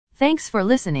Thanks for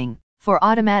listening. For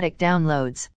automatic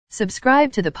downloads,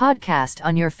 subscribe to the podcast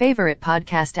on your favorite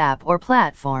podcast app or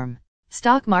platform.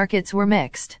 Stock markets were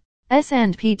mixed.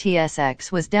 S&P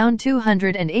TSX was down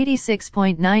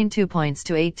 286.92 points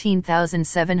to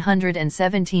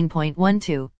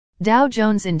 18,717.12. Dow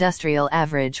Jones Industrial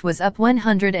Average was up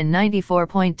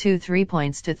 194.23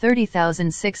 points to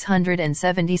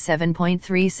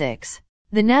 30,677.36.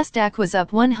 The Nasdaq was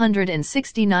up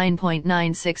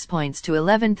 169.96 points to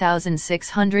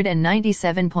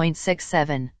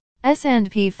 11,697.67.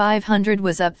 S&P 500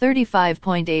 was up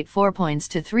 35.84 points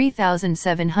to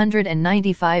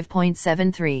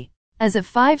 3,795.73. As of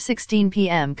 5:16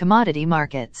 p.m. commodity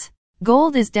markets.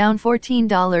 Gold is down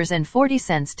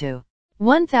 $14.40 to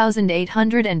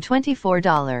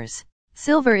 $1,824.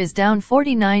 Silver is down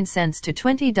 49 cents to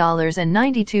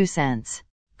 $20.92.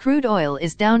 Crude oil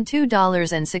is down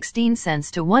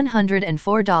 $2.16 to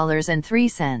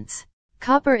 $104.03.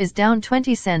 Copper is down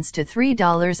 20 cents to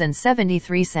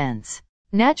 $3.73.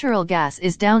 Natural gas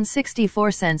is down 64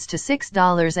 cents to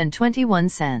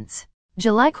 $6.21.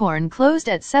 July corn closed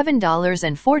at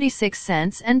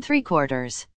 $7.46 and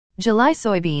 3/4. July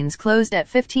soybeans closed at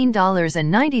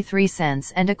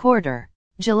 $15.93 and 1/4.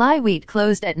 July wheat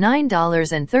closed at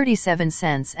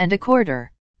 $9.37 and 1/4.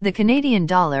 The Canadian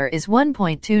dollar is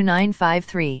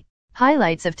 1.2953.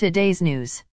 Highlights of today's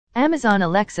news. Amazon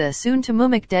Alexa soon to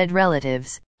mimic dead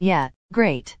relatives. Yeah,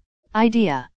 great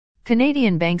idea.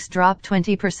 Canadian banks drop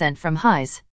 20% from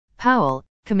highs. Powell,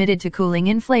 committed to cooling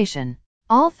inflation.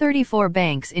 All 34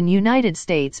 banks in United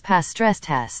States pass stress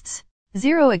tests.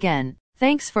 Zero again.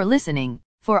 Thanks for listening.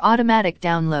 For automatic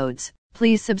downloads,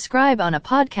 please subscribe on a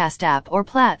podcast app or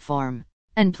platform.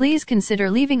 And please consider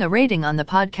leaving a rating on the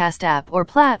podcast app or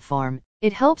platform.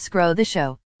 It helps grow the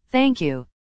show. Thank you.